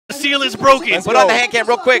The seal is broken. Put on the hand cam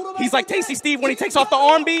real quick. He's like Tasty Steve when he takes off the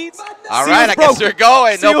arm beads. All right, I guess we're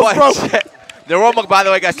going. No Seal's point. Noroma, by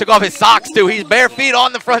the way, guys, took off his socks, too. He's bare feet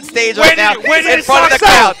on the front stage right now in front of the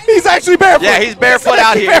crowd. He's actually barefoot. Yeah, he's barefoot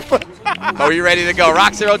out here. Are you ready to go?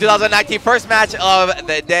 ROXnROLL 2019, first match of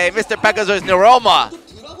the day. Mr. Pekos versus Noroma.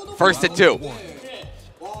 First to 2.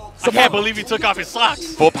 I can't believe he took off his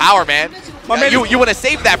socks. Full power, man. You want to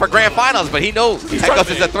save that for grand finals, but he knows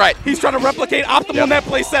Pekos is a threat. He's trying to replicate optimal net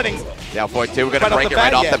play settings. Down 4-2. We're going to break it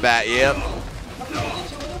right off the bat. Yep.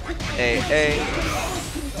 Hey.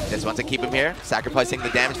 Just wants to keep him here, sacrificing the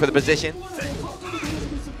damage for the position.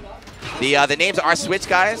 The names are switched,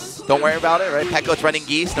 guys. Don't worry about it, right? Pekos running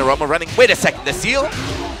Geese, Noroma running. Wait a second, the seal?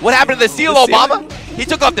 What happened to the seal, Obama? He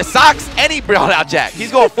took off the socks and he brought out Jack.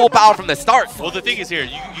 He's going full power from the start. Well, the thing is here,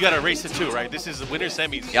 you got to race to 2, right? This is the winner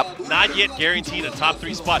semis. Yep. Not yet guaranteed a top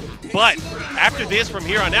 3 spot. But after this, from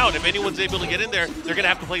here on out, if anyone's able to get in there, they're going to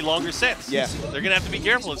have to play longer sets. Yeah. They're going to have to be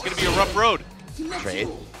careful. It's going to be a rough road. Trade.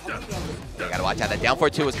 You gotta watch out. That down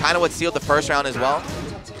 4-2 was kind of what sealed the first round as well.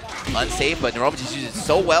 Unsafe, but Noroma just used it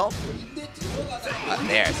so well.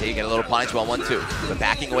 There, so you get a little punish 1-1-2, but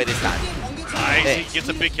backing away this time. Nice, he gets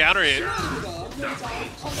a big counter hit.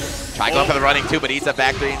 Try going for the running too, but eats a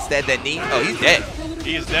back 3 instead. Then knee. Oh, he's dead.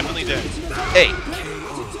 He is definitely dead. Hey,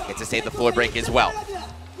 gets to save the floor break as well.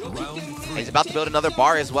 And he's about to build another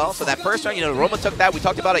bar as well. So that first round, Noroma took that. We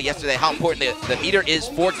talked about it yesterday, how important the meter is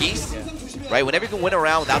for Geese. Right, whenever you can win a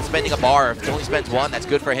round without spending a bar, if he only spends 1, that's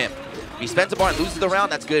good for him. If he spends a bar and loses the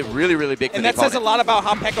round, that's good, really, really big for and the that says a lot about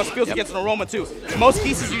how Pekos feels against Noroma, too. Most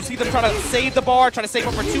pieces, you see them try to save the bar, try to save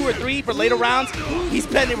up for 2 or 3 for later rounds. He's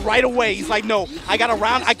betting it right away. He's like, no, I got a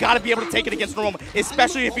round, I got to be able to take it against Noroma,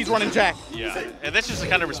 especially if he's running Jack. Yeah, and that's just the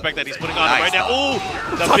kind of respect that he's putting on him right now.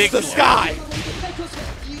 Oh, the big the sky.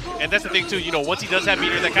 And that's the thing, too, once he does have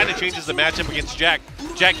meter, that kind of changes the matchup against Jack.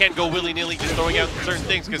 Jack can't go willy-nilly just throwing out certain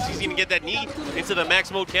things because he's going to get that knee into the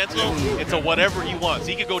max mode cancel, into whatever he wants.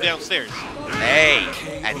 He can go downstairs. Hey,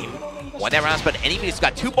 and he won that round, but he's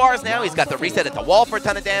got 2 bars now. He's got the reset at the wall for a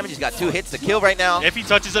ton of damage. He's got 2 hits to kill right now. If he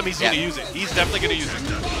touches him, he's going to use it. He's definitely going to use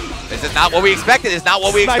it. This is not what we expected. It's not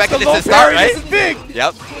what we expected this to start, right? This is big.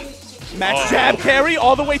 Yep. Max jab carry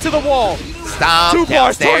all the way to the wall. Stomp 2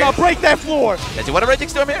 bars, turn up, break that floor. Does he want a Red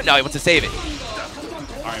Storm here? No, he wants to save it.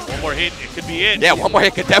 All right, one more hit. It could be it. Yeah, one more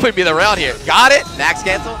hit could definitely be the round here. Got it. Max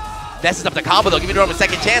cancel. Messes up the combo, though. Give Noroma a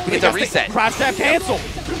second chance to get the reset. Crouch jab cancel.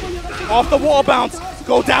 Off the wall bounce.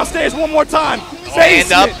 Go downstairs one more time.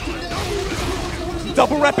 Stand up.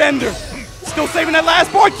 Double rep ender. Still saving that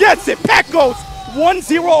last bar. Gets it. Pekos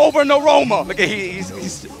 1-0 over Noroma. Look at he's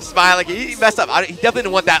smiling. He messed up. He definitely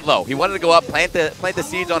didn't want that low. He wanted to go up, plant the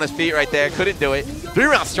seeds on his feet right there. Couldn't do it. 3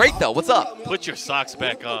 rounds straight though. What's up? Put your socks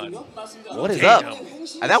back on. What is up?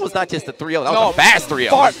 And that was not just a 3-0. That was a fast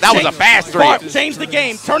 3-0. That was a fast 3-0. Change the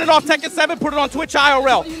game. Turn it off Tekken 7. Put it on Twitch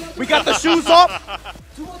IRL. We got the shoes off.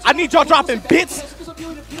 I need y'all dropping bits,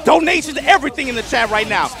 donations, everything in the chat right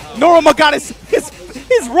now. Noroma got his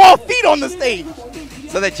raw feet on the stage.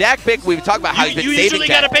 So the Jack pick, we've talked about how he's been saving. You usually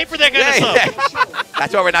got to pay for that kind of stuff. Yeah.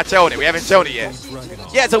 That's why we're not showing it. We haven't shown it yet.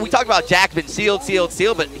 Yeah, so we talked about Jack been sealed,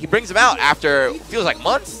 but he brings him out after, feels like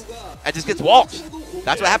months, and just gets walked.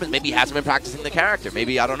 That's what happens. Maybe he hasn't been practicing the character.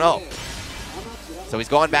 Maybe, I don't know. So he's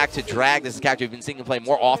going back to drag. This is a character we've been seeing him play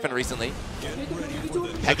more often recently.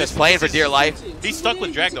 Pekos playing for dear life. He's stuck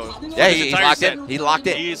with drag, though. Yeah, he's locked in. He's locked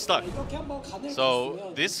in. He is stuck.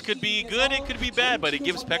 So this could be good, it could be bad, but it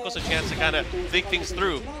gives Pekos a chance to kind of think things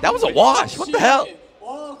through. That was a wash. What the hell?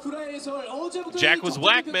 Jack was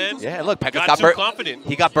whack, man. Yeah, look, Pekos got too confident.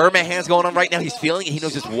 He got Birdman hands going on right now. He's feeling it. He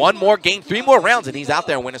knows just 1 more game, 3 more rounds, and he's out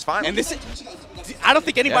there and winners final. And this, I don't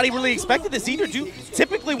think anybody really expected this either, dude.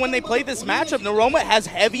 Typically, when they play this matchup, Noroma has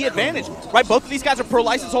heavy advantage, right? Both of these guys are pro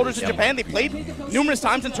license holders in Japan. They played numerous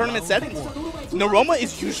times in tournament settings. Noroma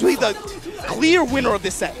is usually the clear winner of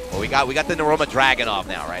this set. Well, we got the Noroma dragging off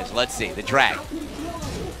now, right? So let's see the drag.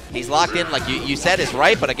 He's locked in, like you said, is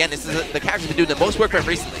right. But again, this is the character's been doing the most work for him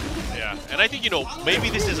recently. Yeah, and I think maybe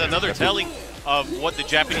this is another telling of what the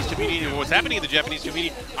Japanese community, or what's happening in the Japanese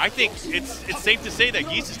community. I think it's safe to say that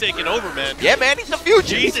Geese is taking over, man. Yeah, man, he's the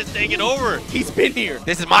future. Geese is taking over. He's been here.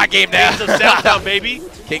 This is my game now. Kings of Southtown, baby.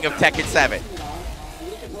 King of Tekken 7.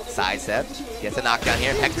 Side step. Gets a knockdown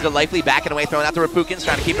here. Pekos is lively, backing away, throwing out the Repukins,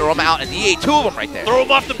 trying to keep Noroma out, and he ate 2 of them right there. Throw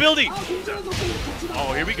him off the building.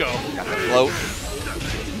 Oh, here we go. Got the float.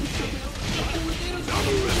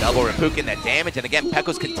 Double Repukin, that damage, and again,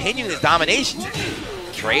 Pekos continuing his domination.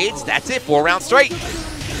 Trades, that's it, 4 rounds straight.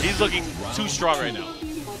 He's looking too strong right now.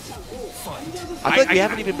 I feel like we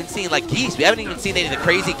haven't even been seeing like Geese. We haven't even seen any of the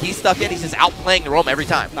crazy Geese stuff yet. He's just outplaying Noroma every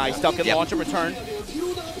time. Nice, stuck in launch and return.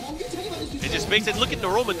 just makes it. Look at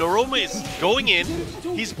Noroma. Noroma is going in.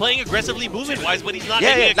 He's playing aggressively movement-wise, but he's not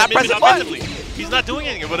making a commitment offensively. He's not doing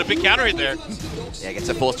anything. But a big counter hit there. Yeah, gets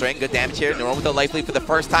a full string. Good damage here. Noroma with a life lead for the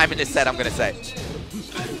first time in this set, I'm going to say.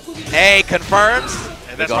 Hey, confirms.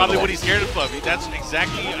 And that's probably what he's scared of. That's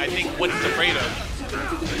exactly, I think, what he's afraid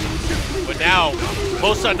of. But now,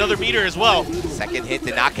 close to another meter as well. Second hit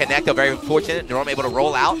did not connect. Though very fortunate. Noroma able to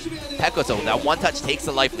roll out. Pekos, though, that one touch takes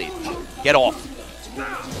the life lead. Get off.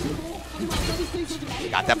 He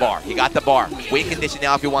got that bar. He got the bar. Win condition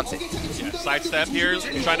now if he wants it. Yeah, sidestep here,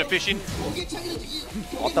 trying to fish in.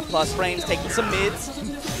 Off the plus frames, taking some mids.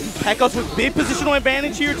 Pekos with big positional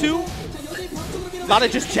advantage here, too. A lot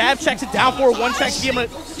of just jab checks and down forward one check.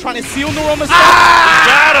 Trying to seal Noroma's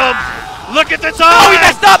Got him! Look at the time! Oh, he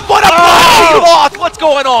messed up! What a play! He lost! What's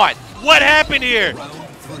going on? What happened here?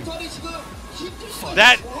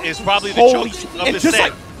 That is probably the choke of the set.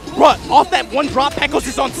 Like, bruh, off that one drop, Pekos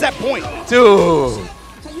is on set point. Dude.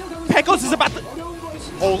 Pekos is about to...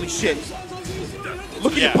 Holy shit.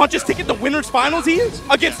 Look at the punches ticket the winner's finals here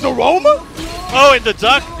against Noroma. Oh, and the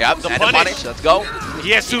duck. Yep, the and punish. Let's go.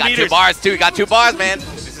 He has 2 meters. Got 2 bars, too. He got 2 bars, man.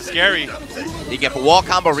 This is scary. He get for wall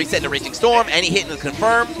combo, reset the Raging Storm, and he hit the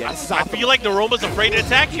confirm. Yes. I feel like Noroma's afraid to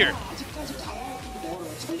attack here.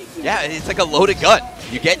 Yeah, it's like a loaded gun.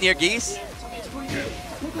 You get near Geese.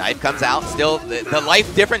 Knife comes out. Still, the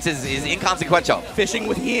life difference is inconsequential. Fishing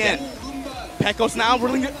with Hien. Pekos now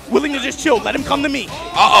willing to just chill. Let him come to me.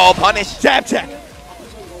 Uh-oh, punish. Jab check.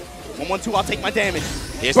 1-1-2, I'll take my damage.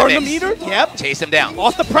 Here's Burn the the meter. Yep. Chase him down.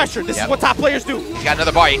 Off the pressure. This is what top players do. He's got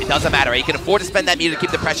another bar. It doesn't matter. He can afford to spend that meter to keep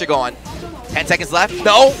the pressure going. 10 seconds left.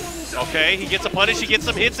 No. Okay, he gets a punish. He gets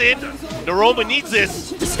some hits in. Noroma needs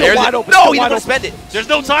this. It's still wide open. No, he's going to spend it. There's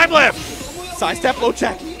no time left. Sidestep, low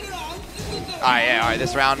check. All right,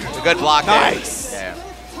 this round, a good block nice. there.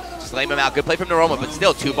 Yeah. Just lay him out. Good play from Noroma, but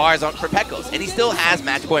still 2 bars on for Pekos. And he still has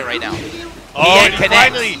match point right now. Oh, and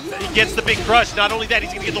finally, he gets the big crush. Not only that,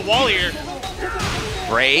 he's going to get the wall here.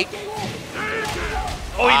 Break.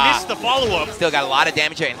 Oh, he missed the follow-up. Still got a lot of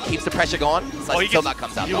damage here and keeps the pressure going. Until that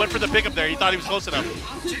comes out. He went for the pickup there. He thought he was close enough.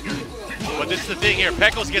 But this is the thing here.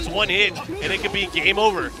 Pekos gets 1 hit, and it could be game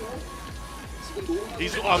over.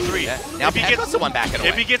 He's on 3. Yeah. Now if Pekos is the one backing away.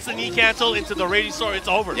 If he gets the knee cancel into the Raging Storm, it's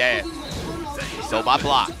over. Yeah. So by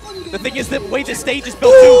block. The thing is, the way the stage is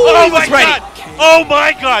built, oh my god! Oh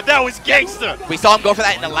my god, that was gangsta! We saw him go for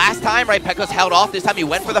that in the last time, right? Pekos held off. This time he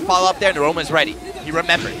went for the follow-up there, and Noroma's ready. He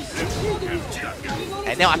remembered.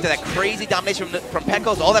 And now after that crazy domination from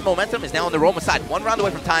Pekos, all that momentum is now on the Noroma side. 1 round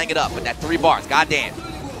away from tying it up, but that 3 bars, goddamn.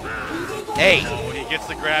 Hey. Oh, he gets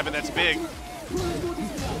the grab, and that's big.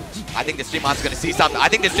 I think the Stream Monster's going to see something. I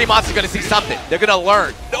think the Stream Monster's going to see something. They're going to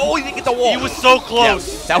learn. No, he didn't get the wall. He was so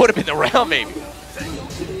close. Yeah, that would have been the round, maybe.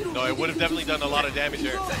 No, it would have definitely done a lot of damage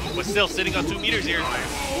there. But still sitting on 2 meters here.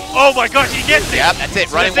 Oh my gosh, he gets it. Yep, that's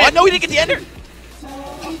it. Running 1. No, he didn't get the ender.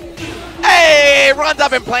 Hey, runs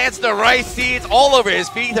up and plants the rice seeds all over his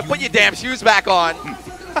feet. To put your damn shoes back on.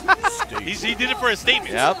 He did it for a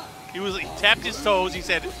statement. Yep. He tapped his toes. He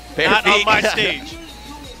said, Bare not feet. on my stage.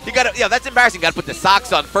 You got to, yeah, that's embarrassing. You got to put the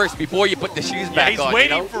socks on first before you put the shoes back on. He's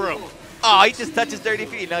waiting for him. Oh, he just touches dirty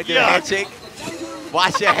feet. Now give a handshake.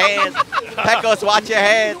 Wash your hands. Pekos, wash your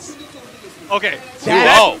hands. Okay,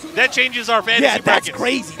 that changes our fantasy brackets.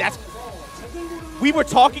 That's crazy. We were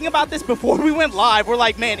talking about this before we went live. We're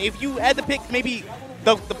like, man, if you had to pick maybe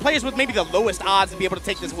the players with maybe the lowest odds to be able to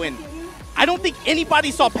take this win, I don't think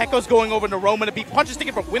anybody saw Pekos going over Noroma to be punches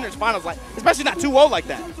ticket from winners finals, like especially not 2-0 like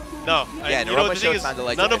that. No, yeah, you know, the thing is,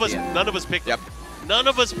 none of us picked him. None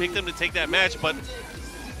of us picked him to take that match, but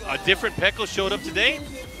a different Pekos showed up today.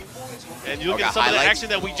 And you look at some of the action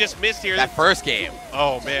that we just missed here. That first game.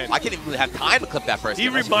 Oh, man. I can't even have time to clip that first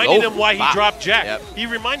game. He reminded him why he dropped Jack. Yep. He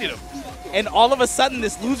reminded him. And all of a sudden,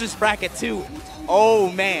 this loser's bracket, too.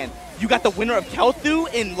 Oh, man. You got the winner of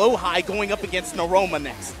Kelthu and Low-High going up against Noroma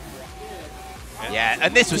next. Yeah,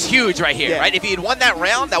 and this was huge right here, right? If he had won that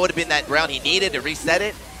round, that would have been that round he needed to reset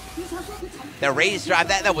it. The raise drive,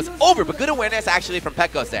 that was over, but good awareness actually from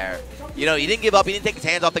Pekos there. You know, he didn't give up. He didn't take his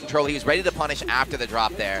hands off the control. He was ready to punish after the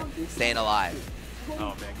drop there, staying alive.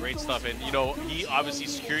 Oh, man, great stuff. And, you know, he obviously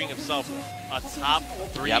securing himself a top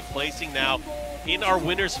 3 placing now in our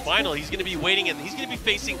winners final. He's going to be waiting, and he's going to be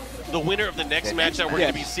facing the winner of the next match that we're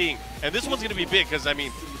going to be seeing. And this one's going to be big because, I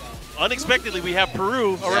mean, unexpectedly, we have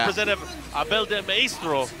Peru, our representative, Abel de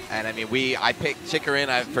Maestro. And, I mean, I picked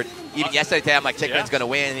Qriket. For even yesterday, I'm like, Qriket's going to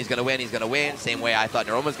win. He's going to win. He's going to win. Same way I thought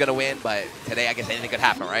Noroma's going to win. But today, I guess anything could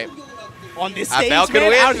happen, right? On this stage,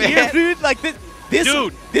 man, out here, dude, like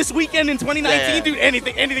this weekend in 2019, dude,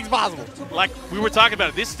 anything's possible. Like we were talking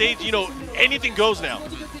about, this stage, you know, anything goes now.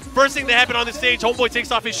 First thing that happened on this stage, Homeboy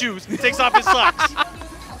takes off his shoes, takes off his socks.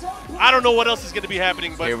 I don't know what else is going to be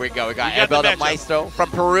happening, but here we go. We got the Ibotta matchup. Maestro from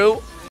Peru.